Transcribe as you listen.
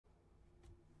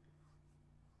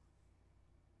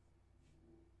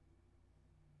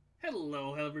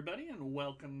Hello everybody and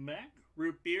welcome back.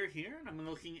 Root Beer here, and I'm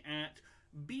looking at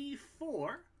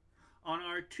B4 on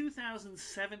our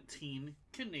 2017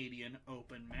 Canadian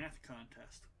Open Math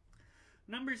Contest.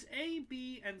 Numbers A,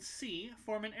 B, and C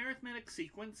form an arithmetic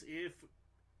sequence if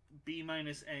B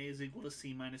minus A is equal to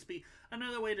C minus B.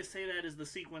 Another way to say that is the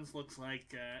sequence looks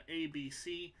like A, B,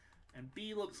 C, and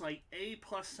B looks like A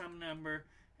plus some number,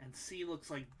 and C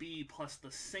looks like B plus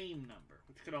the same number,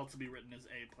 which could also be written as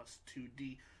A plus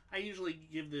 2D. I usually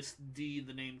give this D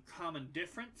the name common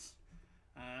difference.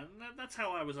 That's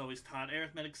how I was always taught.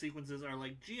 Arithmetic sequences are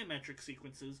like geometric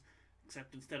sequences,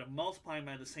 except instead of multiplying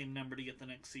by the same number to get the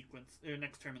next sequence or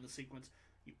next term in the sequence,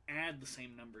 you add the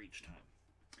same number each time.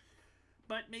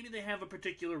 But maybe they have a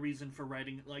particular reason for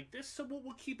writing it like this, so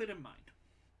we'll keep it in mind.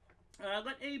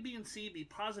 Let A, B, and C be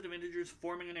positive integers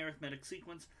forming an arithmetic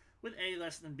sequence with A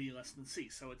less than B less than C.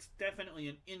 So it's definitely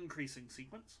an increasing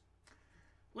sequence.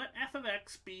 Let f of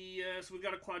x be, so we've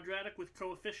got a quadratic with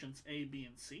coefficients A, B,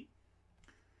 and C.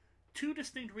 Two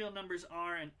distinct real numbers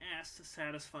r and s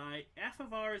satisfy f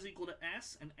of r is equal to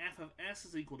s and f of s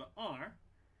is equal to r.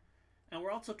 And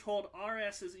we're also told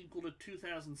rs is equal to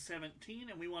 2017,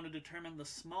 and we want to determine the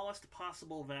smallest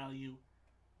possible value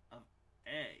of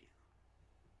a.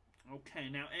 Okay,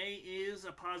 now a is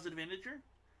a positive integer,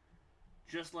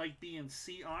 just like B and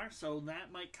C are, so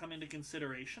that might come into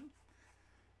consideration.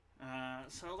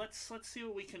 So let's see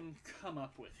what we can come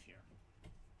up with here.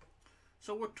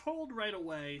 So we're told right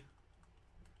away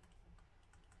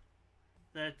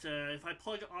that if I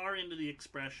plug R into the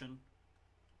expression,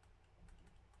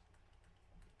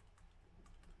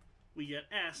 we get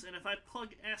S, and if I plug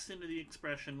S into the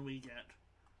expression, we get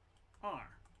R.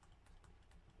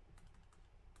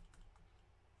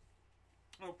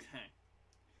 Okay.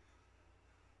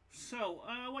 So,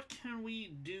 what can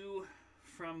we do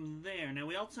from there? Now,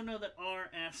 we also know that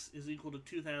RS is equal to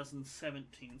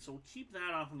 2017, so we'll keep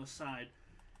that off on the side.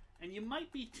 And you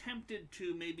might be tempted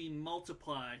to maybe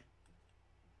multiply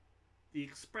the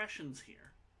expressions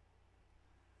here.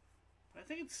 But I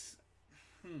think it's...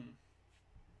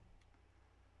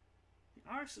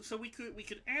 So we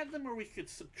could add them or we could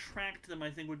subtract them, I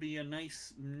think would be a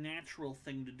nice natural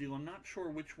thing to do. I'm not sure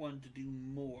which one to do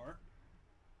more.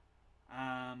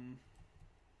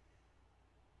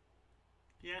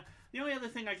 Yeah, the only other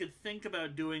thing I could think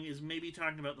about doing is maybe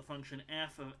talking about the function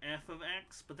f of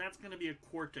x, but that's going to be a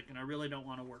quartic, and I really don't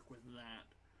want to work with that.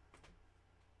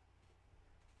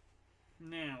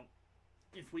 Now,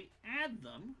 if we add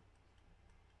them,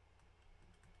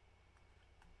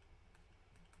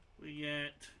 we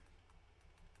get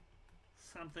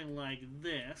something like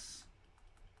this.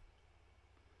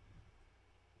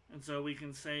 And so we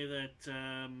can say that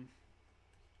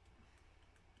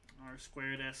r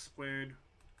squared s squared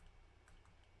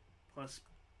plus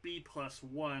b plus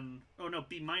 1. Oh no,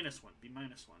 b minus 1. B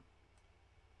minus 1.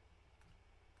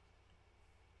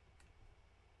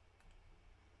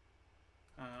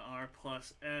 R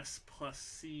plus s plus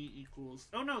c equals...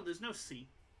 Oh no, there's no c.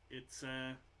 It's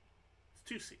 2c.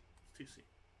 It's 2c.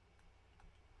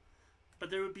 But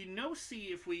there would be no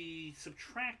c if we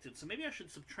subtracted, so maybe I should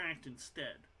subtract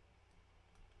instead.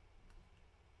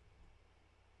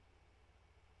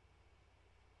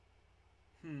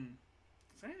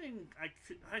 Is there anything I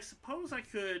could... I suppose I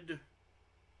could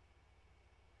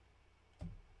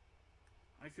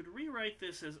rewrite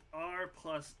this as r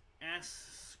plus s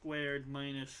squared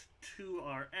minus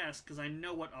 2rs, because I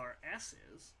know what rs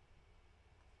is.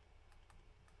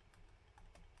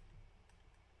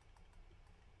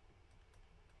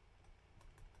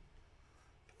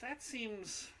 That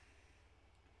seems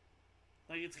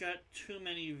like it's got too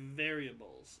many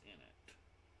variables in it.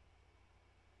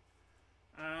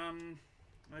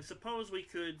 I suppose we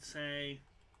could say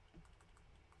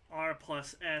r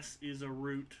plus s is a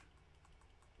root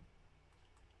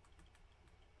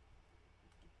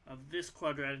of this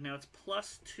quadratic. Now it's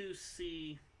plus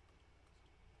 2c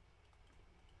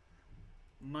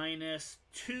minus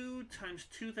 2 times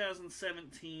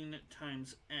 2017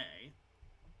 times a.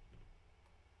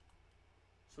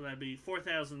 So that'd be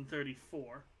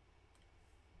 4034.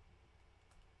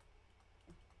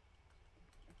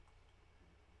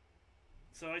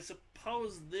 So I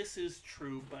suppose this is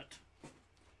true, but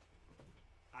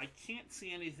I can't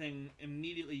see anything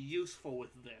immediately useful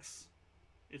with this.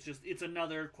 It's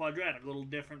another quadratic, a little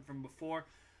different from before.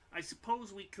 I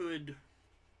suppose we could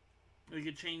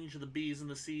change the b's and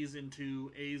the c's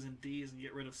into a's and d's and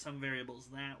get rid of some variables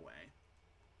that way.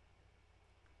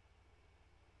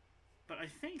 But I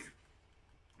think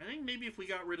maybe if we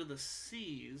got rid of the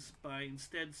c's by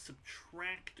instead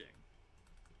subtracting,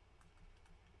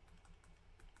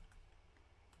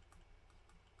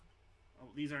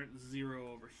 these aren't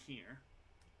 0 over here.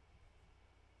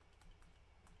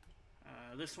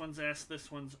 This one's S, this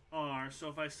one's R. So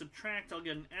if I subtract, I'll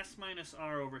get an S minus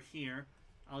R over here.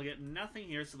 I'll get nothing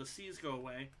here, so the C's go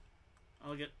away.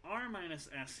 I'll get R minus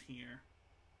S here.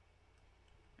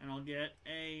 And I'll get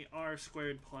a R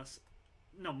squared plus,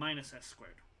 no, minus S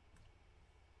squared.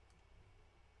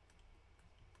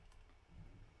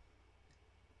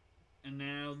 And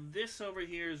now this over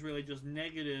here is really just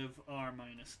negative R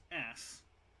minus S.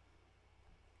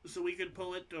 So we could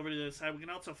pull it over to the side. We can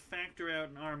also factor out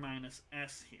an R minus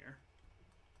S here.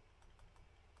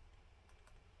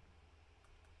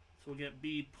 So we'll get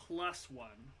B plus 1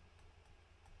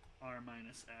 R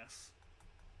minus S.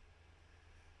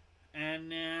 And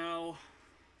now,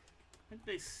 I think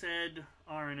they said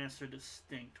R and S are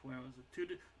distinct. Where was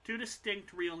it? Two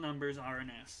distinct real numbers, R and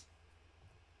S.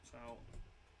 So,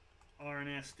 R and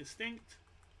S distinct.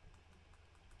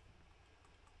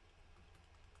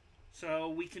 So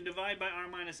we can divide by R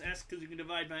minus S because you can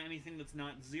divide by anything that's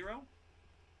not 0.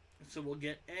 So we'll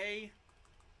get A,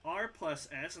 R plus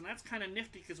S, and that's kind of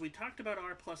nifty because we talked about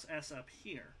R plus S up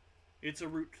here. It's a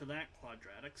root to that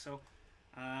quadratic. So,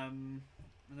 and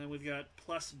then we've got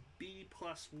plus B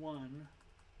plus 1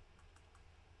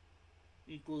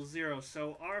 equals 0.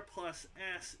 So R plus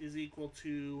S is equal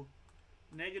to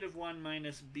negative 1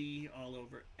 minus B all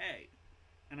over A.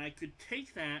 And I could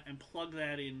take that and plug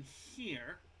that in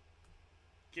here.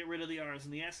 Get rid of the R's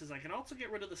and the S's. I can also get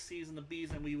rid of the C's and the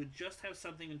B's, and we would just have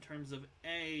something in terms of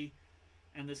A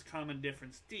and this common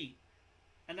difference D.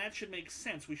 And that should make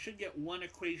sense. We should get one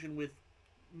equation with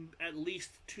at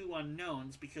least 2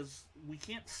 unknowns, because we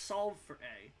can't solve for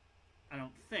A, I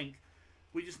don't think.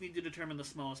 We just need to determine the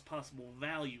smallest possible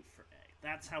value for A.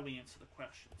 That's how we answer the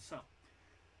question. So,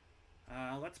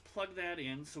 let's plug that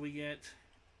in. So we get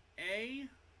A,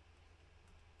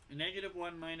 negative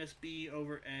 1 minus B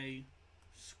over A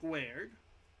squared.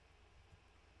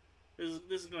 This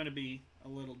is going to be a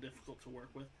little difficult to work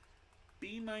with.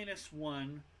 B minus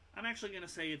 1, I'm actually going to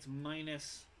say it's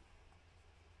minus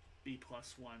B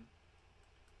plus 1.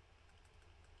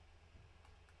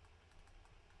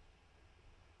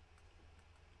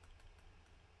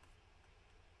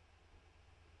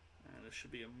 This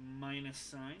should be a minus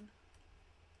sign.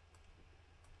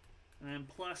 And then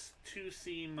plus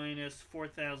 2C minus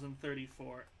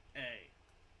 4034A.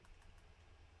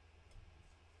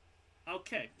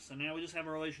 Okay, so now we just have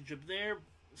a relationship there.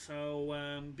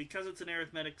 So because it's an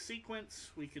arithmetic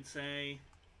sequence, we could say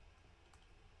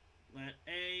let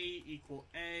A equal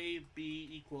A, B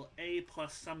equal A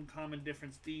plus some common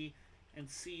difference D, and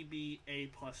C be A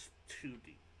plus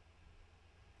 2D.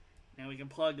 Now we can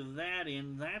plug that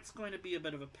in. That's going to be a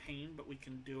bit of a pain, but we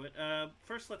can do it.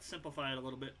 First, let's simplify it a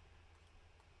little bit.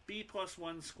 B plus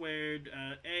 1 squared,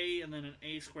 A, and then an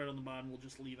A squared on the bottom. We'll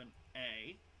just leave an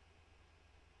A.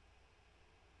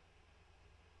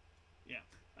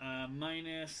 Yeah.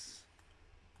 Minus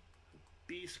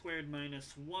B squared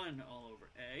minus 1 all over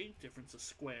A. Difference of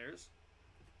squares.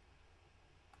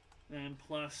 Then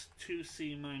plus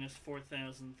 2C minus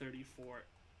 4034A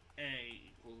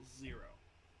equals 0.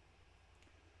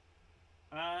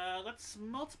 Let's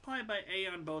multiply by A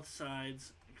on both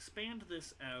sides. Expand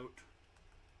this out.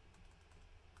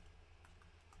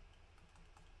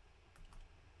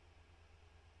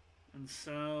 And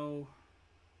so,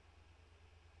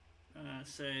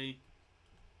 say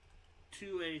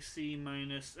 2AC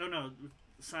minus, oh no,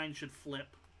 the sign should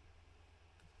flip.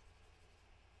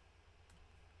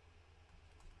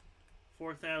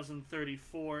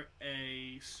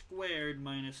 4034A squared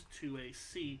minus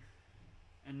 2AC.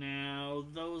 And now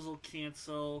those will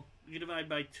cancel. You divide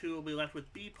by 2, we'll be left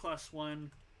with B plus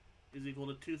 1 is equal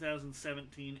to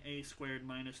 2017 A squared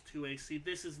minus 2AC.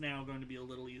 This is now going to be a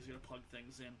little easier to plug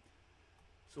things in.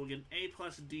 So we'll get A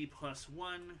plus D plus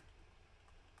 1,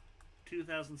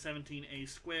 2017 A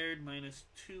squared minus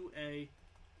 2A,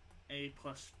 A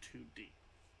plus 2D.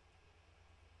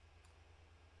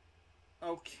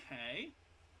 Okay.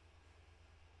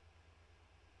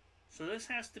 So this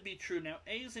has to be true. Now,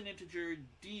 A is an integer,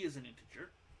 D is an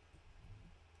integer.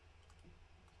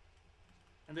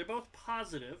 And they're both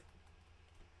positive.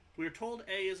 We are told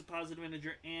A is a positive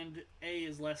integer and A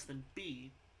is less than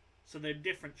B. So their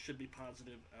difference should be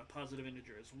positive, a positive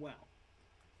integer as well.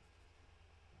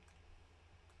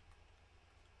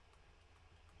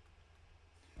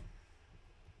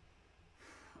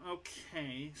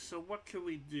 Okay, so what can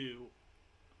we do?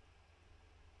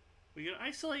 We can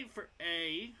isolate for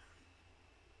A.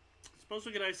 Suppose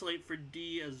we could isolate for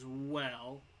D as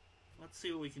well. Let's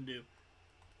see what we can do.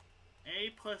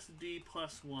 A plus D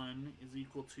plus 1 is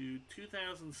equal to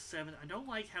 2007. I don't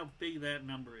like how big that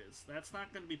number is. That's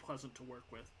not going to be pleasant to work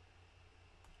with.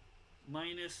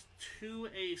 Minus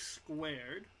 2A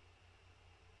squared.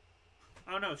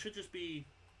 Oh no, it should just be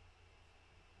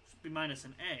minus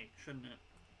an A, shouldn't it?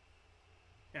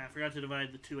 Yeah, I forgot to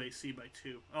divide the 2AC by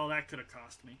 2. Oh, that could have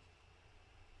cost me.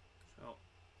 So,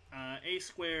 A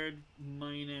squared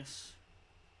minus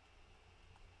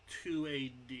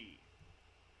 2AD.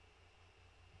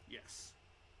 Yes.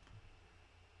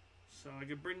 So I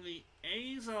could bring the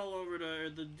A's all over to, or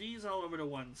the D's all over to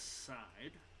one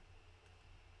side.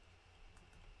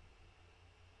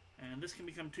 And this can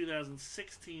become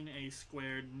 2016 A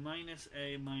squared minus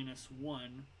A minus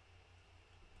 1.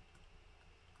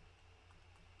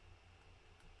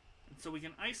 And so we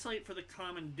can isolate for the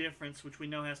common difference, which we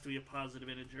know has to be a positive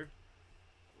integer.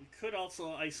 We could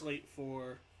also isolate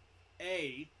for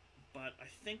A, but I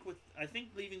think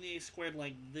leaving the A squared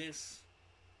like this.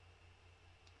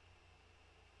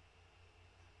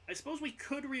 I suppose we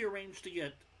could rearrange to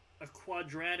get a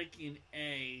quadratic in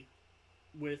A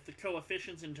with the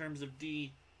coefficients in terms of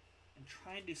D and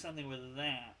try and do something with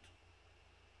that.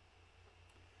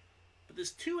 But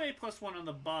this 2A plus 1 on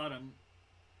the bottom,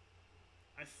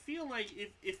 I feel like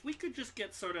if we could just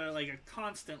get sort of like a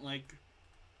constant, like,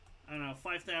 I don't know,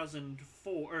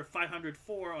 5004 or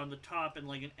 504 on the top and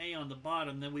like an A on the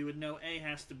bottom, then we would know A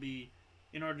has to be,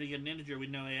 in order to get an integer,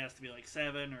 we'd know A has to be like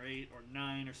 7 or 8 or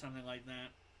 9 or something like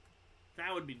that.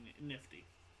 That would be nifty.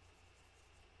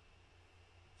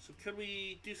 So could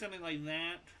we do something like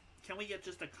that? Can we get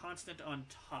just a constant on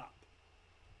top?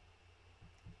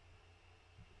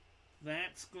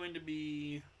 That's going to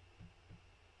be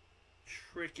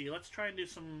tricky. Let's try and do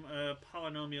some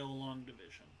polynomial long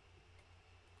division.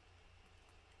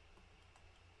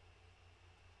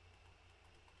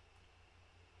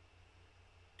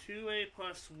 Two A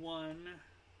plus 1.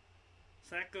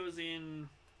 So that goes in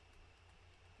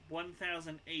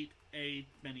 1008A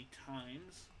many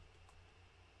times.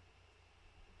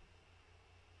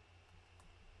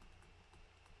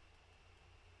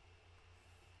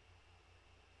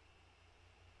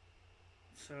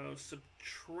 So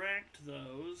subtract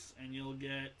those, and you'll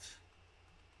get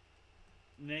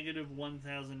negative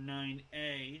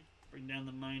 1009A. Bring down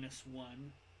the minus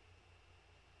 1.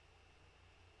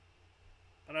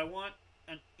 But I want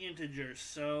an integer,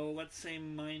 so let's say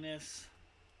minus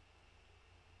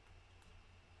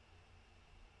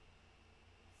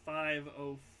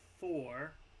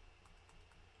 504.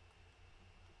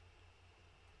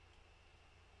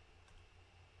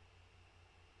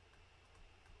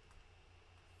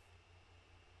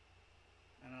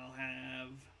 And I'll have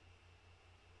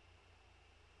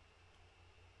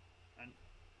an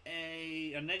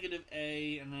A, a negative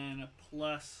A, and then a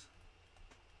plus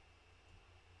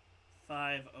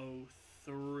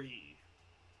 503.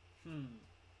 So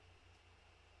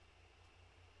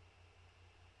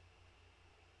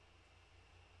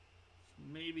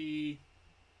maybe,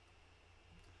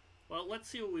 well, let's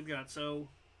see what we've got. So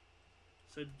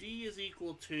D is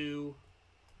equal to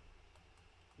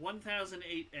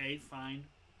 1008A, fine,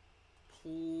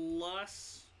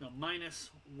 plus, no, minus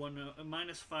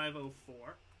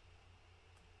 504.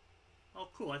 Oh,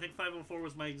 cool. I think 504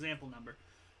 was my example number.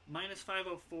 Minus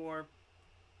 504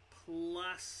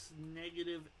 plus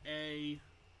negative A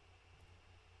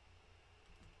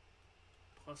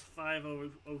plus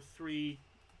 503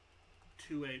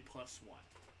 2A plus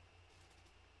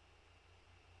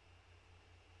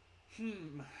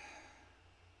 1.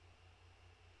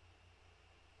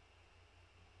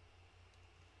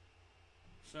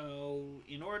 So,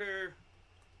 in order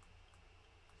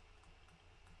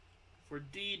for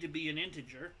D to be an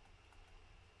integer,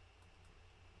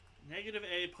 negative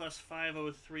A plus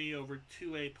 503 over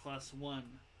 2A plus 1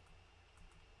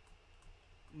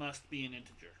 must be an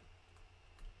integer.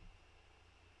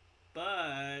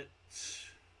 But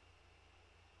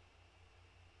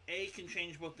A can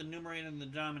change both the numerator and the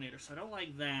denominator, so I don't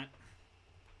like that.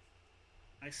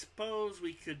 I suppose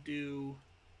we could do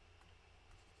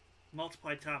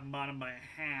multiply top and bottom by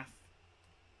a half,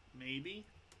 maybe.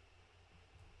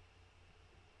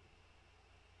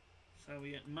 So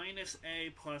we get minus A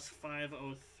plus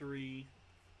 503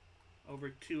 over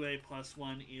 2A plus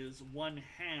 1 is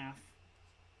 1/2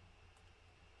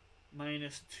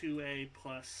 minus 2A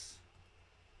plus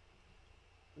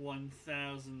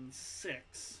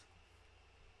 1006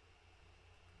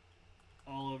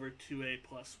 all over 2A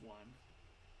plus 1.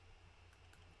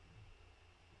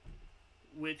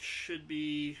 Which should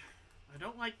be, I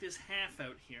don't like this half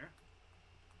out here.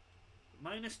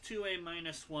 Minus 2A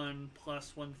minus 1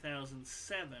 plus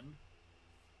 1007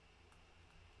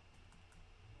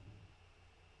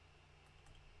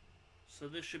 So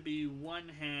this should be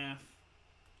 1/2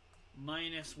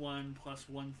 minus 1 plus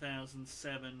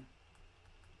 1007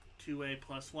 2a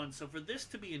plus 1. So for this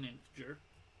to be an integer,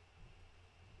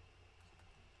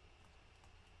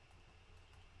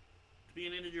 to be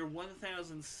an integer,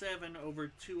 1007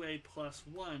 over 2a plus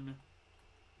 1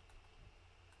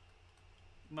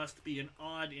 must be an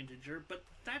odd integer, but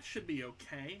that should be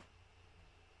okay.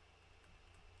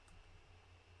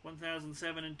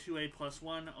 1007 and 2a plus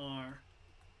 1 are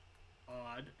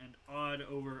odd, and odd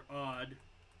over odd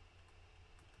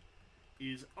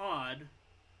is odd.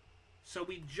 So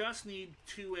we just need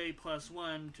 2a plus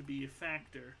 1 to be a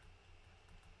factor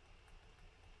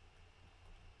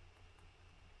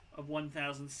of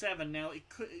 1007. Now it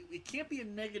can't be a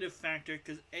negative factor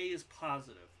because a is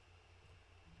positive.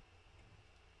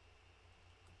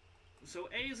 So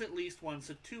a is at least 1,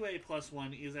 so 2a plus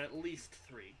 1 is at least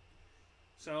 3.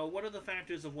 So what are the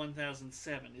factors of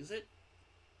 1007? Is it?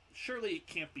 Surely it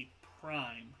can't be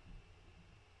prime,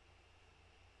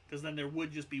 because then there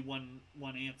would just be one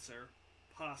answer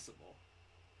possible.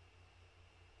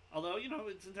 Although, you know,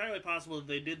 it's entirely possible that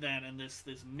they did that and this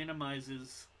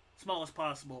minimizes smallest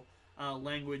possible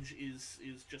language is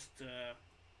just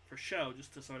for show,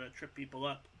 just to sort of trip people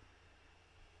up.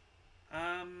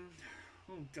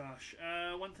 Oh gosh,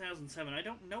 1007. I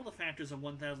don't know the factors of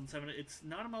 1007. It's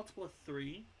not a multiple of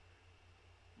 3,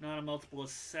 not a multiple of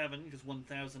 7, because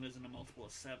 1000 isn't a multiple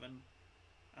of 7.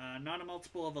 Not a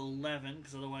multiple of 11,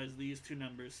 because otherwise these two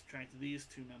numbers, subtract these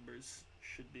two numbers,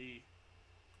 should be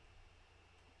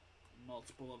a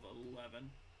multiple of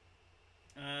 11.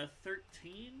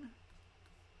 13?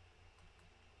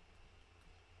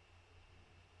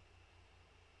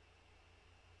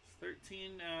 It's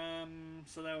 13,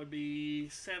 so that would be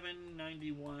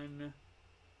 791.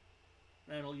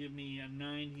 That'll give me a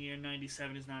 9 here.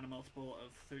 97 is not a multiple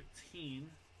of 13.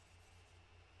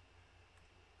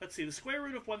 Let's see, the square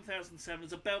root of 1007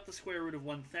 is about the square root of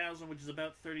 1000, which is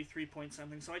about 33 point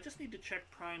something. So I just need to check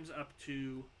primes up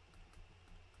to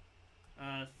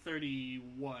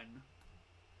 31.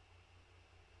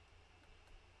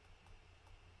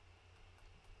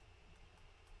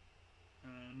 Uh,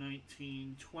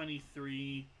 19,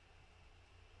 23,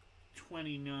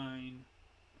 29,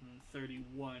 and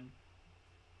 31.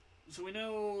 So we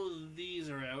know these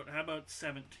are out. How about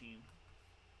 17?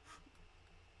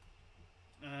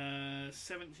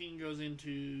 17 goes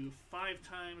into 5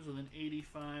 times with an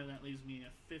 85. That leaves me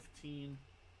a 15.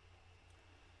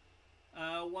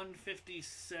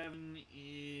 157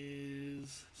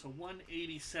 is... So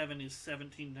 187 is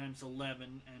 17 times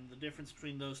 11, and the difference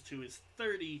between those two is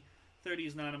 30. 30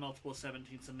 is not a multiple of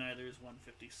 17, so neither is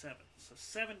 157. So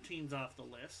 17's off the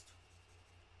list.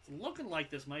 It's looking like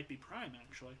this might be prime,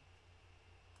 actually.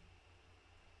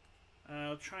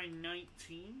 I'll try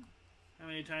 19. How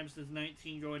many times does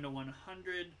 19 go into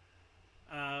 100?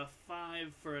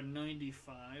 5 for a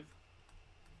 95.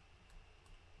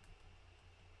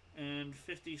 And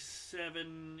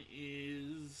 57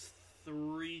 is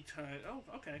 3 times... Oh,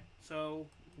 okay. So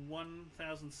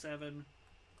 1007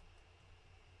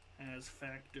 has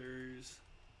factors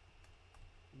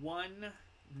 1,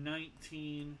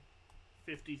 19,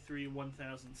 53,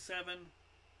 1007.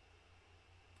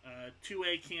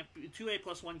 2a can't be 2a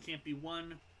plus 1 can't be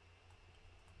 1.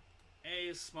 A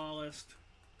is smallest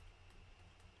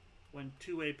when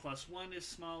 2a plus 1 is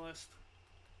smallest.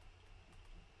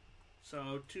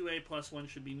 So 2a plus 1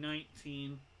 should be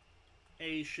 19.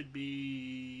 A should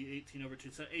be 18 over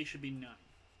 2. So A should be 9.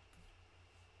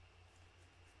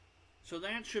 So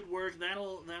that should work.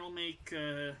 That'll make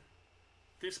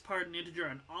this part an integer,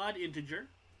 an odd integer.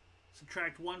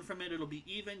 Subtract 1 from it, it'll be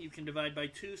even. You can divide by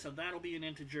 2, so that'll be an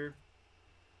integer.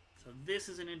 So this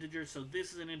is an integer, so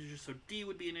this is an integer, so D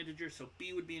would be an integer, so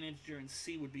B would be an integer, and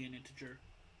C would be an integer.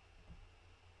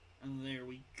 And there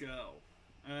we go.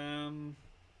 Don't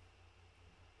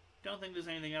think there's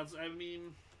anything else. I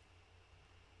mean,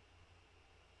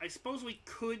 I suppose we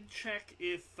could check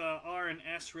if R and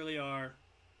S really are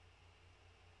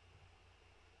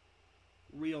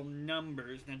real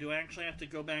numbers. Now, do I actually have to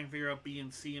go back and figure out B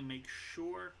and C and make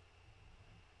sure?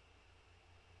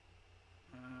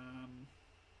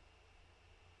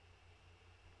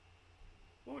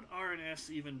 What would R and S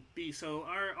even be? So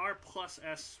R plus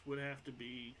S would have to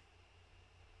be...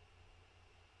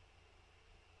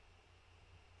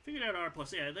 Figured out R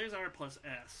plus... Yeah, there's R plus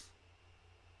S.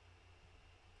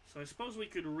 So I suppose we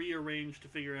could rearrange to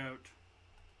figure out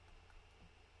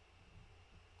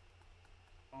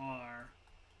R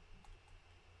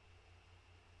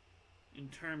in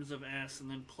terms of S,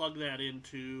 and then plug that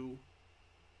into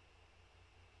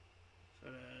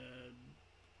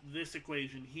this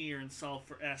equation here and solve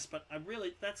for s, but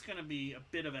that's going to be a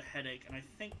bit of a headache, and I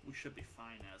think we should be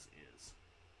fine as is.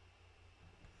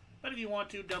 But if you want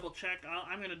to double check,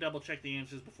 I'm going to double check the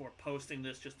answers before posting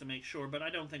this just to make sure, but I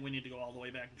don't think we need to go all the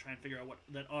way back and try and figure out what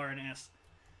that r and s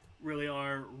really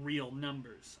are real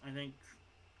numbers. I think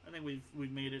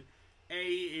we've made it. A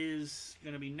is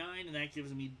going to be 9, and that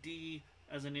gives me d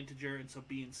as an integer, and so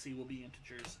b and c will be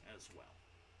integers as well.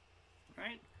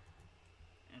 Right?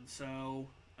 And so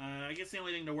I guess the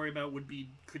only thing to worry about would be,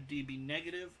 could d be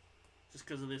negative, just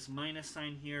because of this minus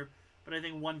sign here. But I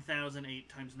think 1008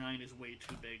 times 9 is way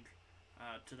too big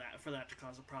for that to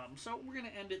cause a problem. So we're going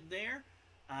to end it there.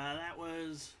 That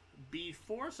was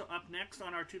B4. So up next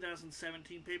on our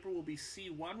 2017 paper will be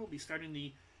C1. We'll be starting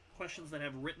the questions that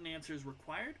have written answers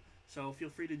required. So feel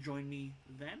free to join me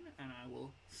then, and I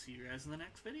will see you guys in the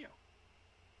next video.